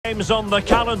games on the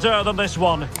calendar than this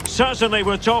one. Certainly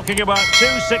we're talking about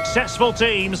two successful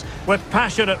teams with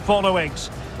passionate followings.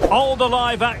 All the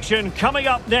live action coming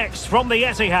up next from the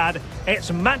Etihad. It's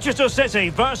Manchester City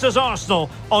versus Arsenal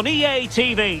on EA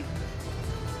TV.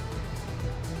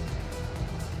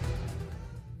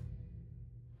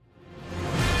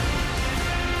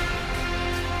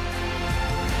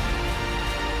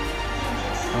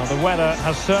 Well, the weather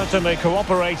has certainly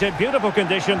cooperated. Beautiful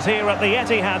conditions here at the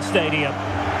Etihad Stadium.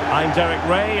 I'm Derek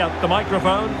Ray at the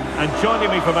microphone, and joining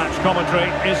me for match commentary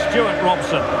is Stuart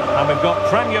Robson. And we've got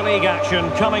Premier League action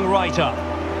coming right up.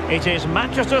 It is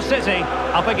Manchester City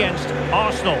up against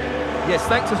Arsenal. Yes,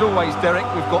 thanks as always, Derek.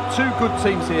 We've got two good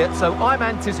teams here, so I'm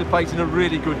anticipating a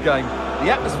really good game.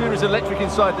 The atmosphere is electric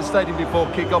inside the stadium before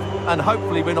kick-off, and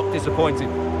hopefully we're not disappointed.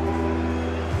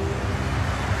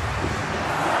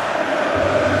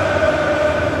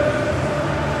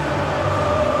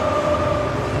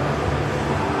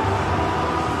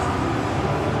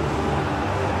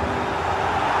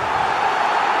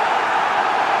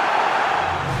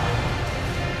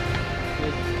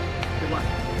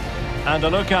 And a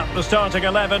look at the starting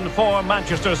 11 for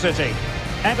Manchester City.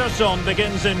 Ederson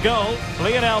begins in goal.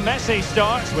 Lionel Messi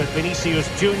starts with Vinicius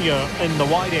Junior in the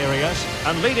wide areas.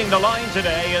 And leading the line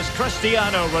today is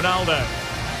Cristiano Ronaldo.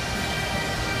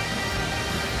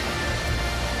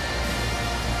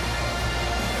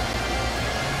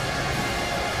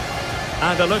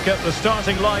 And a look at the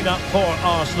starting lineup for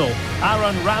Arsenal.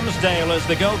 Aaron Ramsdale is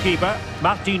the goalkeeper.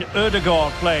 Martin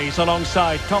Ødegaard plays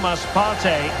alongside Thomas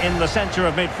Partey in the centre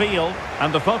of midfield.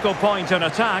 And the focal point in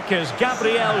attack is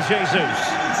Gabriel Jesus.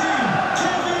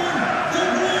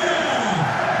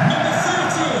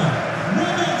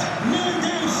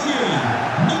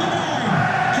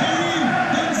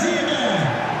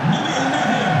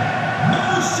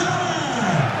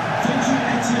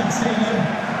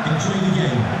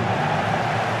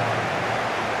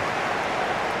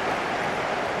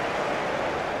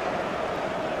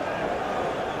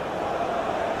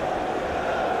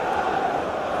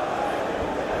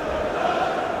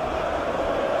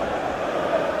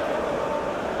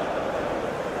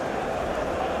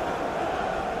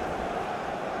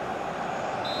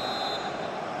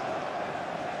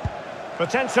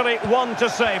 Potentially one to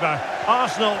savour.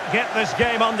 Arsenal get this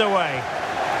game underway.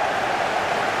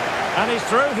 And he's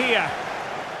through here.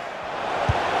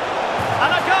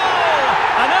 And a goal!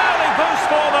 An early boost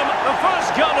for them. The first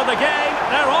goal of the game.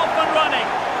 They're off and running.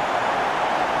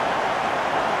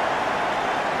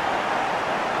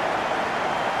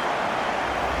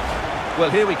 Well,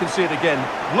 here we can see it again.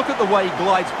 Look at the way he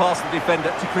glides past the defender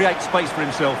to create space for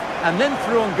himself. And then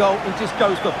through on goal, he just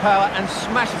goes for power and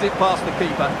smashes it past the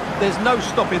keeper. There's no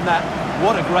stopping that.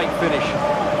 What a great finish.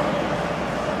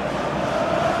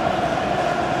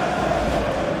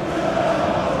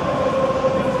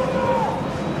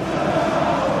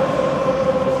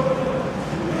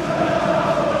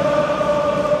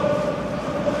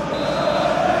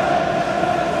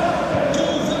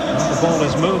 The ball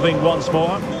is moving once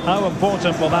more. How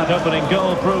important will that opening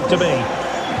goal prove to be?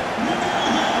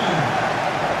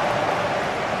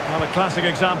 Well, a classic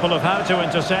example of how to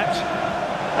intercept.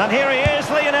 And here he is,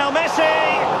 Lionel Messi!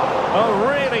 Oh,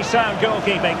 really sound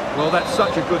goalkeeping. Well, that's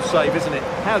such a good save, isn't it?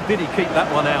 How did he keep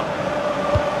that one out?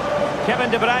 Kevin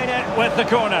De Bruyne with the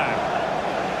corner.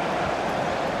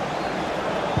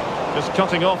 Just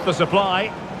cutting off the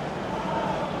supply.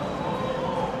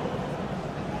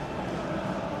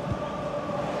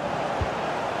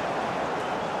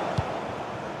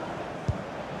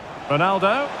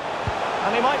 Ronaldo,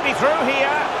 and he might be through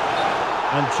here.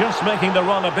 And just making the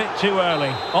run a bit too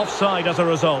early. Offside as a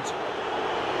result.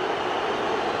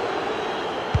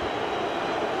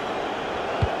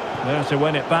 There to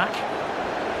win it back.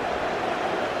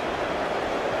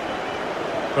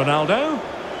 Ronaldo.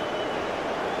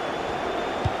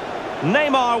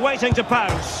 Neymar waiting to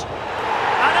pounce.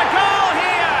 And a goal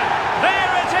here!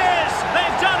 There it is!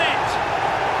 They've done it!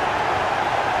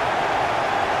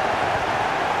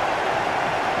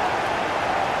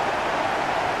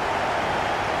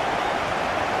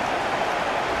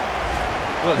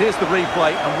 Well, here's the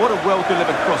replay, and what a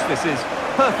well-delivered cross this is.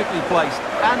 Perfectly placed,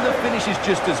 and the finish is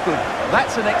just as good.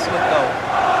 That's an excellent goal.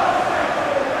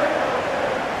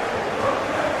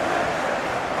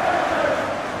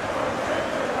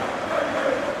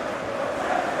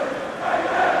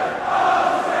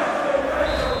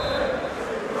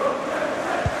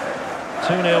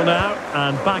 Two 2-0 now,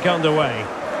 and back underway.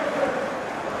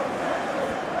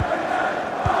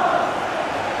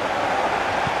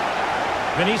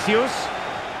 Vinicius.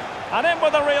 And in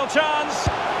with a real chance.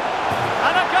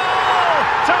 And a goal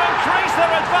to increase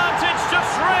their advantage to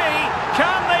 3.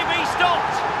 Can they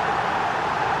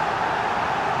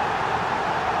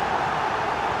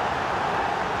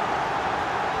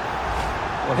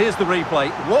Well, here's the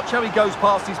replay. Watch how he goes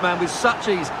past his man with such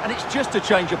ease, and it's just a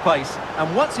change of pace.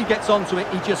 And once he gets onto it,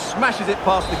 he just smashes it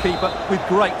past the keeper with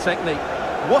great technique.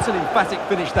 What an emphatic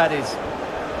finish that is.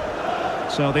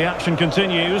 So the action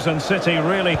continues, and City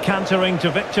really cantering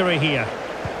to victory here.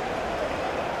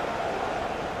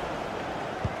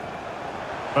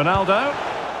 Ronaldo.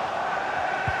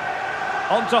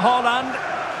 On to Haaland.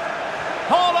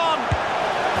 Haaland!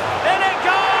 In it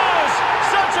goes!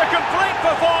 Such a complete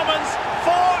performance. 4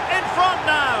 in front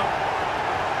now.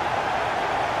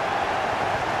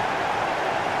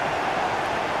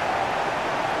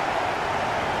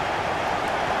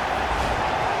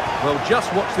 Well,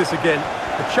 just watch this again.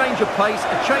 A change of pace,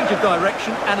 a change of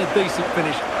direction, and a decent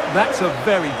finish. That's a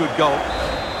very good goal.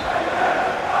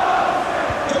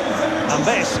 And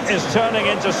this is turning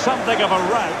into something of a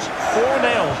rout.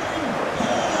 4-0.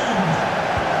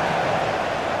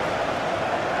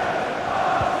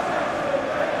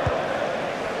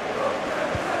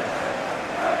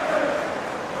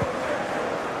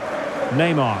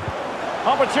 Neymar.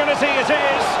 Opportunity it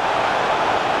is.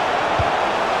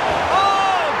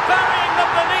 Oh, burying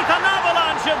them beneath an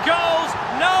avalanche of goals.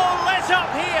 No let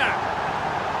up here.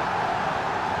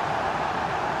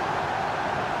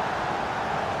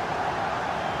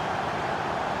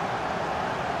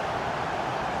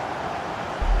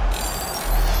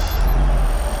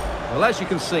 Well, as you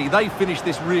can see, they finish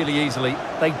this really easily.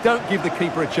 They don't give the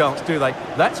keeper a chance, do they?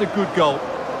 That's a good goal.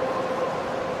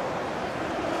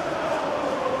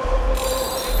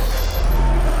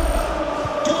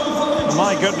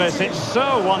 My goodness, it's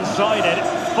so one-sided.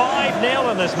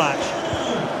 5-0 in this match.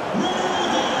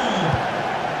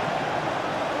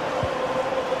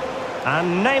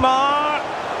 And Neymar.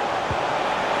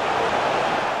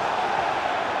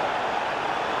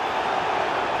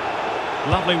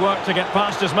 Lovely work to get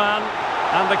past his man.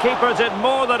 And the keeper did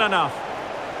more than enough.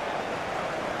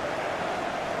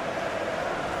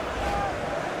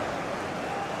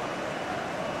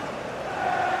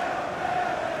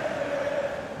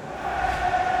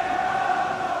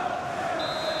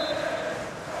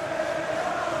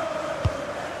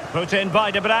 Put in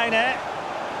by De Bruyne.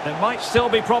 It might still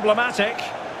be problematic.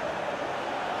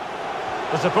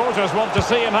 The supporters want to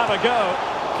see him have a go.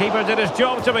 Keeper did his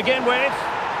job to begin with.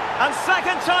 And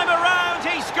second time around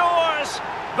he scores.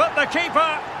 But the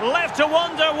keeper left to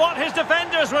wonder what his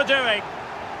defenders were doing.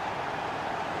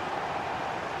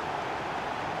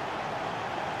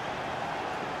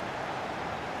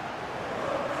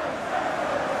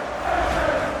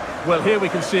 Well, here we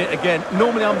can see it again.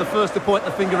 Normally I'm the first to point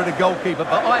the finger at a goalkeeper,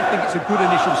 but I think it's a good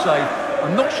initial save.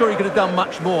 I'm not sure he could have done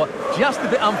much more. Just a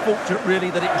bit unfortunate, really,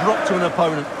 that it dropped to an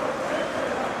opponent.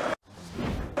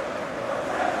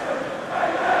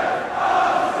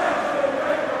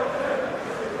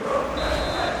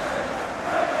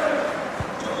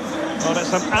 Well,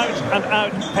 it's an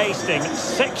out-and-out pasting.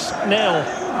 6-0.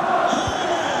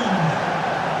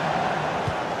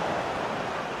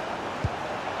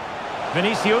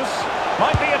 Vinicius,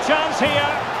 might be a chance here,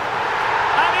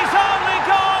 and he's only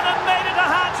gone and made it a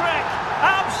hat-trick.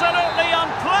 Absolutely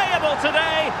unplayable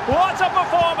today. What a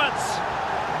performance!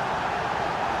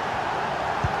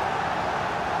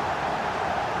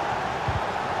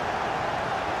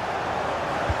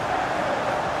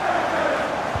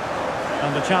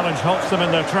 And the challenge halts them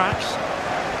in their tracks.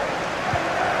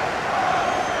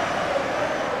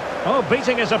 Oh,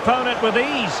 beating his opponent with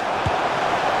ease.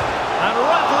 And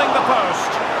rattling the post.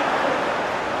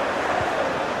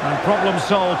 And problem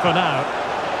solved for now.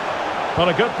 But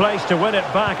a good place to win it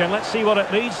back, and let's see what it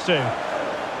leads to.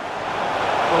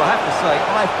 Well, I have to say,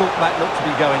 I thought that looked to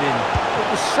be going in. It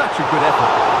was such a good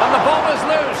effort. And the ball is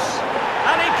loose.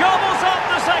 And he gobbles up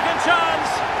the second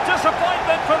chance.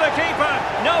 Disappointment for the keeper.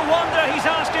 No wonder he's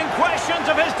asking questions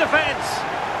of his defence.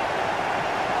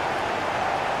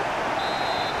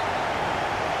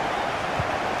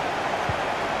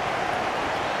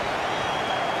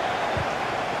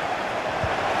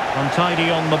 Untidy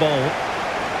on the ball.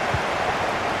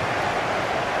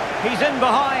 He's in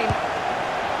behind.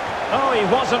 Oh, he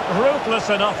wasn't ruthless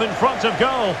enough in front of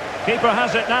goal. Keeper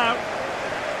has it now.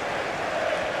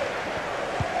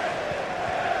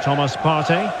 Thomas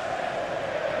Partey.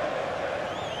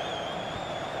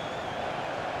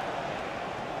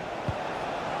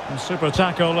 A super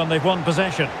tackle, and they've won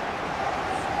possession.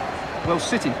 Well,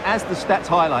 City, as the stats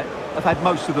highlight, have had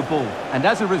most of the ball, and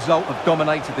as a result have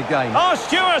dominated the game. Oh,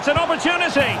 Stewart, an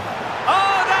opportunity.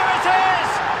 Oh, there it is.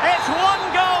 It's one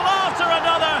goal after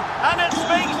another, and it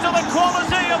speaks to the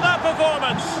quality of that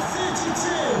performance.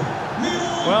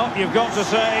 Well, you've got to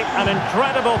say, an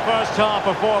incredible first-half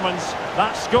performance.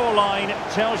 That scoreline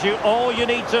tells you all you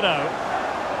need to know.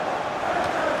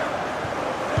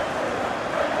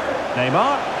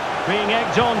 Neymar being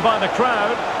egged on by the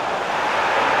crowd.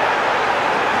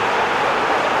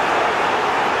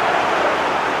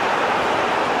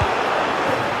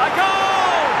 A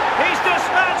goal! He's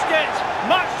dispatched it,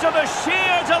 much to the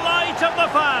sheer delight of the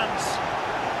fans.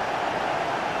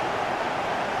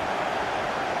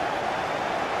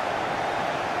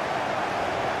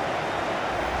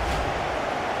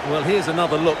 Well, here's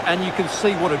another look, and you can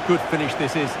see what a good finish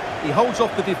this is. He holds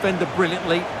off the defender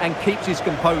brilliantly and keeps his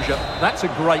composure. That's a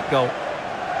great goal.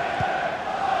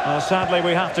 Well, sadly,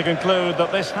 we have to conclude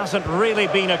that this hasn't really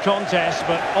been a contest,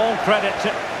 but all credit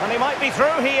to... And he might be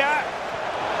through here.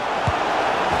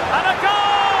 And a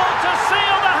goal to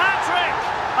seal the hat-trick!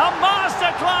 A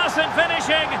masterclass in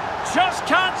finishing. Just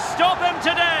can't stop him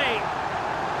today.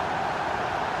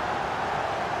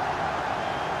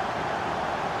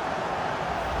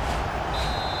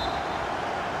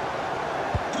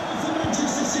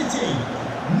 City,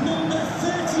 number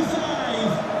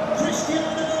 35,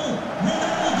 Cristiano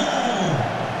Ronaldo.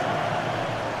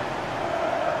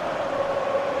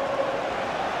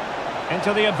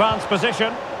 Into the advanced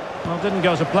position. Well, didn't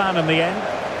go to plan in the end.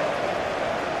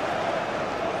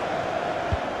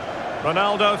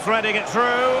 Ronaldo threading it through.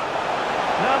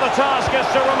 Now the task is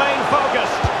to remain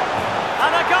focused.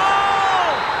 And a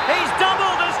goal! He's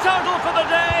doubled his total for the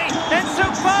day in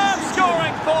superb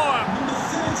scoring form. Number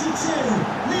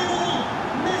 32.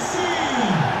 Messi!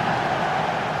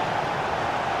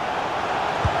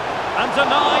 And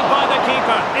denied by the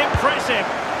keeper. Impressive.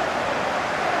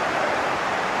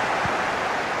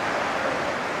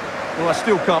 Well, I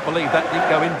still can't believe that didn't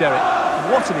go in, Derek.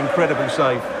 What an incredible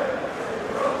save.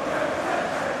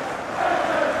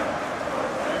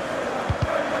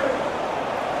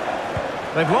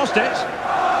 They've lost it.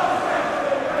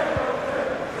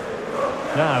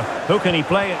 Now, who can he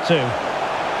play it to?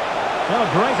 Oh,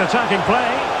 great attacking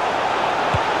play.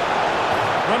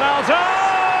 Ronaldo!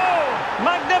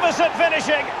 Magnificent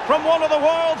finishing from one of the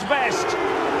world's best.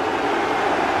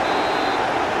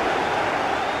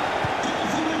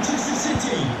 For Manchester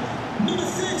City, number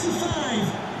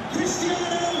 35,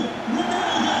 Cristiano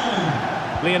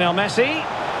Ronaldo. Lionel Messi.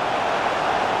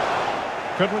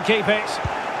 Couldn't keep it.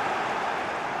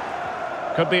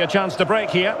 Could be a chance to break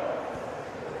here.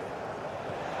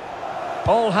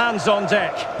 All hands on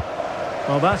deck.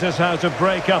 Well, that is how to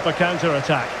break up a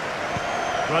counter-attack.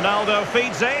 Ronaldo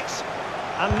feeds it.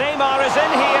 And Neymar is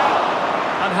in here.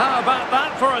 And how about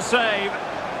that for a save?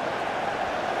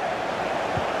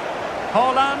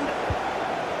 Haaland.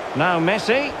 Now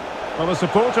Messi. Well, the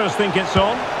supporters think it's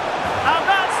on. And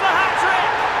that's the hat-trick!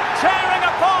 Tearing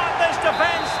apart this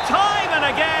defence time and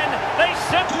again. They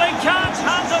simply can't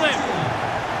handle him.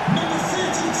 Number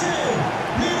 32,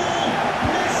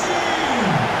 Messi!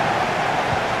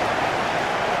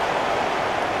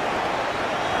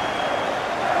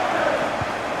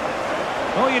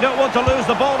 Oh, you don't want to lose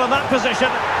the ball in that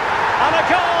position. And a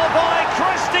goal by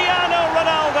Cristiano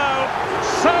Ronaldo.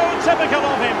 So typical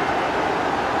of him.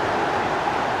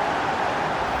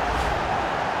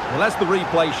 Well, as the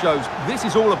replay shows, this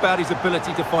is all about his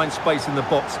ability to find space in the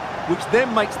box, which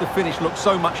then makes the finish look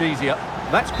so much easier.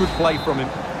 That's good play from him.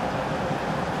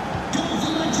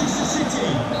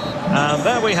 And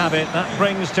there we have it. That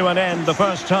brings to an end the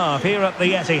first half here at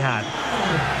the Etihad.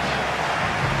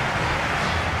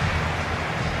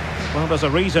 Well, there's a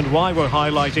reason why we're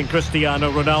highlighting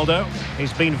Cristiano Ronaldo.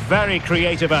 He's been very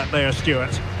creative out there,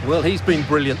 Stuart. Well, he's been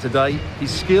brilliant today. His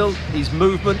skill, his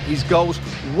movement, his goals,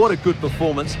 what a good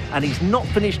performance. And he's not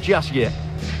finished just yet.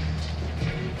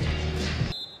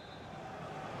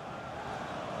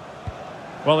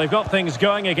 Well, they've got things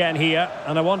going again here,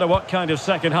 and I wonder what kind of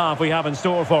second half we have in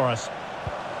store for us.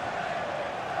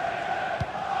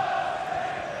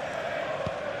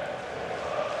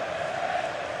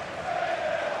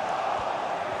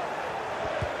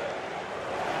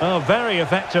 Oh, very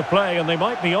effective play, and they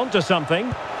might be onto something.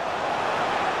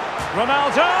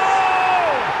 Ronaldo!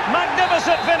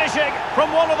 Magnificent finishing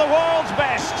from one of the world's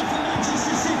best. For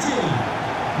Manchester City,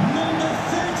 number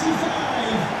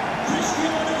 35,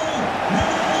 Cristiano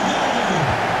Ronaldo.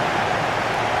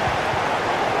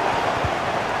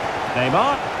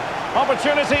 Neymar.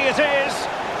 Opportunity it is.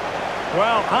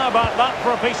 Well, how about that for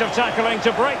a piece of tackling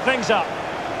to break things up?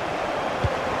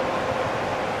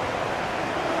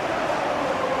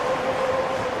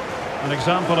 An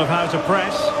example of how to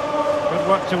press. Good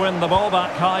work to win the ball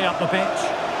back high up the pitch.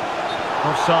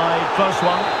 Offside, close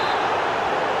one.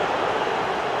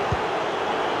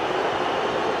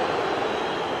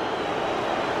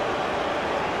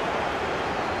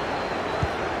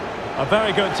 A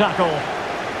very good tackle.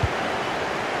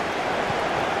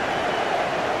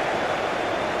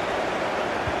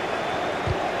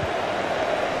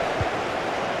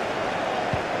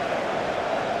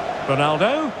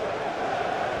 Ronaldo.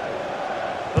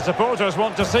 The supporters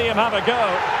want to see him have a go.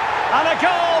 And a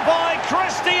goal by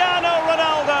Cristiano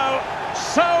Ronaldo.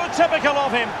 So typical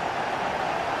of him.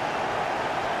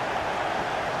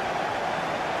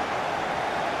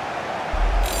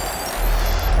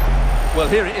 Well,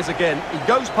 here it is again. He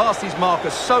goes past his marker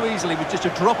so easily with just a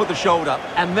drop of the shoulder.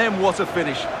 And then what a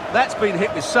finish. That's been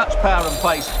hit with such power and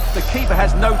pace. The keeper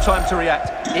has no time to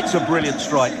react. It's a brilliant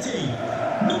strike.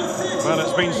 Well,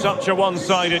 it's been such a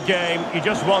one-sided game. You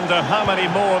just wonder how many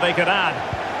more they could add.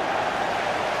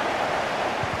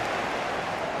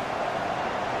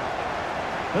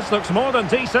 This looks more than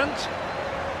decent.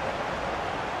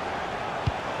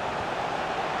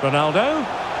 Ronaldo.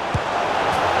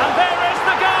 And there is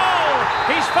the goal!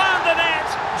 He's found the net.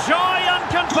 Joy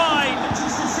unconfined.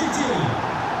 Manchester City,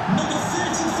 number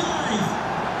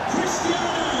 35,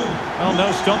 Cristiano. Well,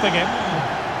 no stopping him.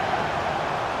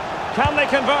 Can they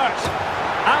convert?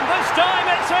 And this time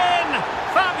it's in!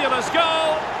 Fabulous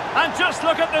goal! And just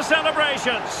look at the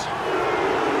celebrations.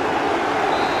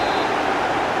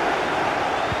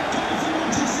 Goal for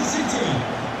Manchester City,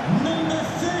 number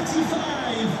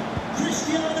 35,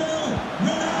 Cristiano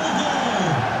Ronaldo.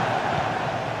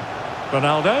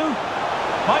 Ronaldo.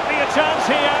 Might be a chance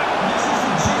here.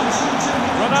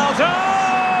 Ronaldo!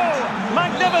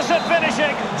 Magnificent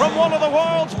finishing from one of the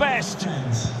world's best.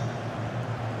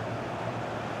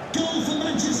 Goal for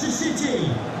Manchester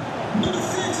City, number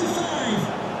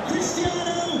 35,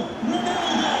 Cristiano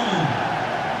Ronaldo.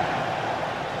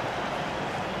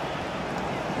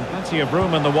 Plenty of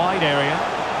room in the wide area.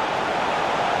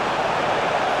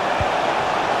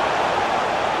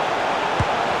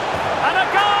 And a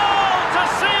goal to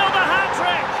seal the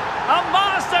hat-trick! A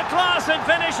masterclass in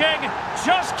finishing.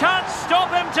 Just can't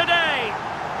stop him today.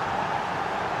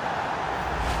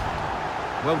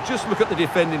 Well, just look at the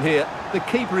defending here. The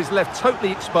keeper is left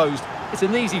totally exposed. It's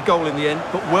an easy goal in the end,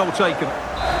 but well taken.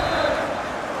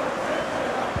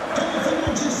 Goal for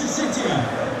Manchester City,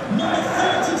 number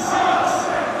 36,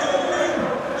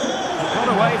 Got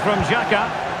away from Xhaka.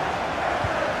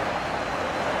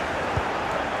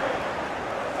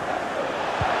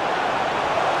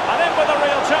 And in with a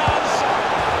real chance.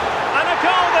 And a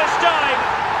goal this time.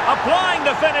 Applying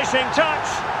the finishing touch.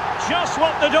 Just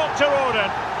what the doctor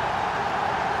ordered.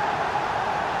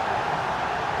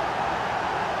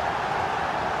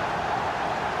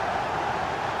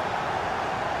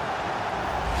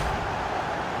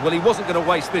 Well, he wasn't going to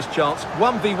waste this chance.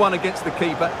 1v1 against the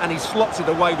keeper, and he slots it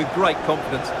away with great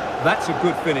confidence. That's a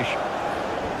good finish.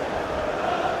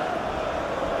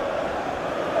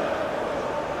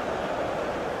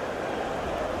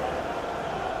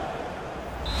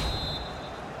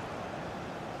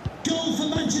 goal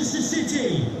for Manchester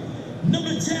City,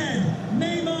 number 10,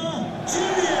 Neymar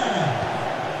Jr.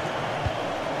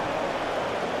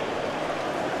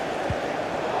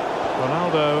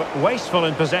 Ronaldo wasteful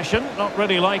in possession, not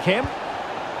really like him.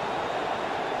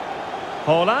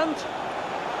 Haaland.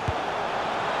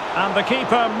 And the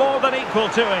keeper more than equal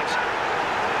to it.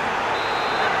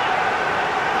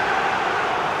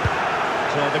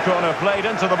 So the corner played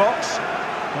into the box.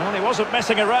 Well, he wasn't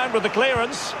messing around with the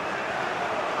clearance.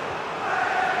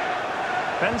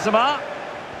 Benzema.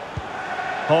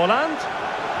 Haaland.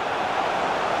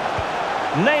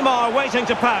 Neymar waiting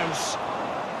to pounce.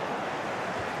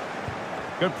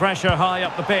 Good pressure high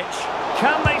up the pitch.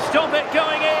 Can they stop it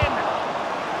going in?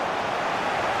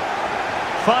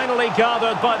 Finally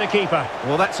gathered by the keeper.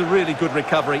 Well, that's a really good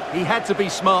recovery. He had to be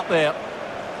smart there.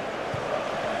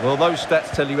 Well, those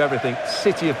stats tell you everything.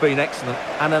 City have been excellent,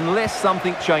 and unless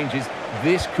something changes,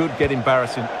 this could get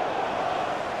embarrassing.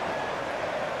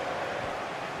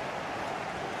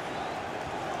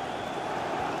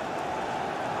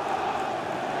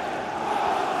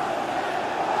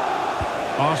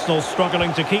 Arsenal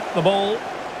struggling to keep the ball.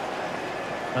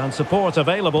 And support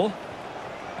available.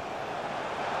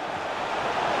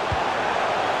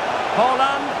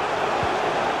 Haaland.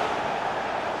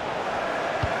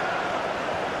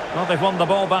 Well, they've won the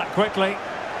ball back quickly.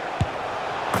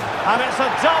 And it's a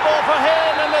double for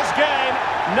him in this game.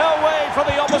 No way for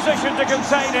the opposition to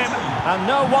contain him. And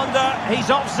no wonder he's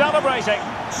off celebrating.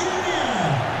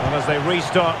 Well, as they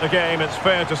restart the game, it's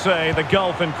fair to say the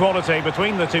gulf in quality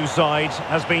between the two sides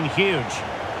has been huge.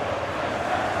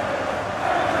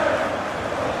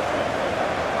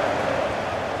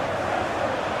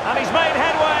 And he's made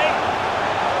headway.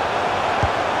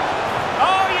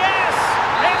 Oh, yes!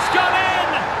 It's gone in!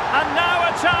 And now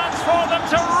a chance for them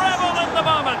to revel in the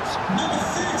moment. Number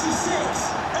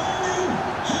 36, Haaland.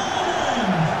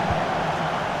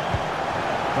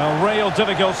 Well, real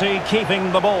difficulty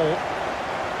keeping the ball.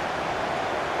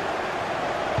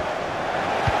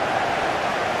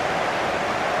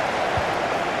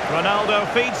 Ronaldo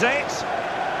feeds it.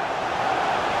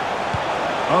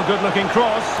 Oh, good-looking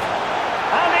cross.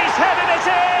 And he's headed it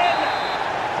in!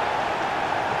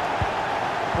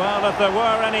 Well, if there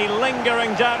were any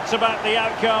lingering doubts about the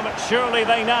outcome, surely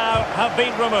they now have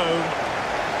been removed.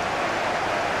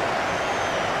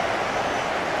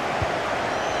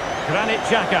 Granit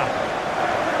Xhaka.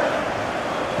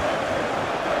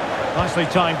 Nicely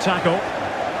timed tackle.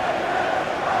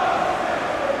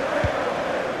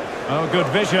 Oh, good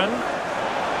vision.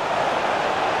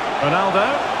 Ronaldo.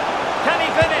 Can he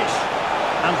finish?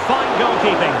 And fine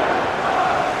goalkeeping.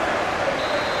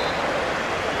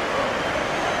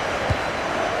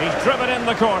 He's driven in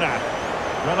the corner.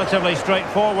 Relatively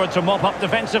straightforward to mop up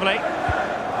defensively.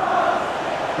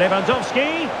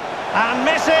 Lewandowski. And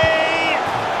Messi!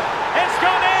 It's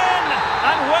gone in!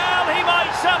 And well, he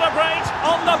might celebrate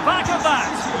on the back of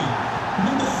that.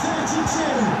 Number 32,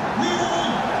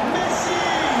 Lionel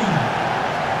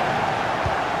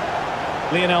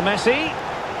Lionel Messi. Messi.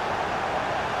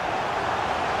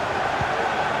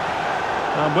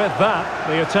 And with that,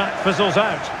 the attack fizzles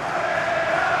out.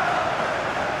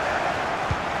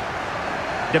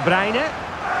 De Bruyne.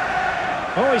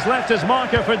 Oh, he's left his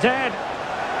marker for dead.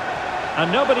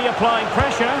 And nobody applying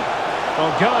pressure.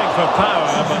 Well, going for power,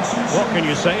 but what can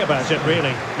you say about it,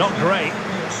 really? Not great.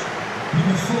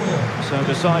 So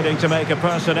deciding to make a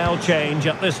personnel change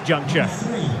at this juncture.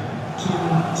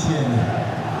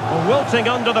 Well, wilting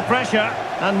under the pressure,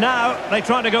 and now they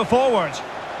try to go forward.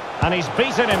 And he's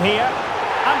beaten him here.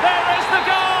 And there is the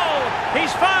goal!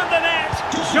 He's found the net!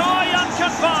 Joy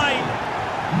unconfined!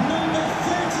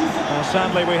 Well,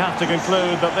 sadly, we have to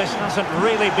conclude that this hasn't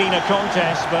really been a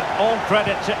contest, but all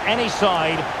credit to any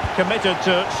side committed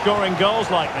to scoring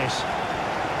goals like this.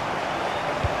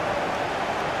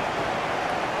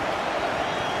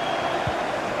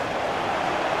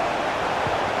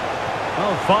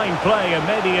 Oh, fine play, and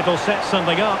maybe it'll set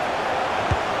something up.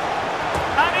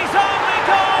 And he's only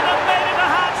gone and made it a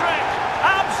hat-trick!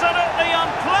 Absolutely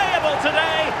unplayable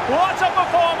today! What a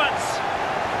performance!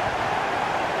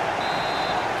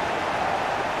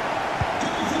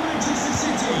 Goal for Manchester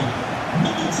City.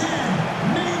 Number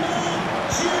 10, Neymar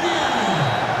Jr.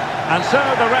 And so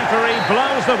the referee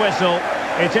blows the whistle.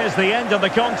 It is the end of the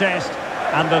contest,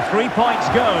 and the 3 points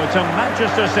go to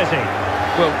Manchester City.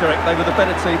 Well, Derek, they were the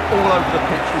better team all over the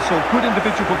pitch. We saw good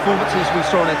individual performances. We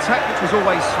saw an attack which was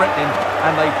always threatening,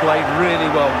 and they played really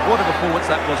well. What a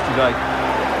performance that was today.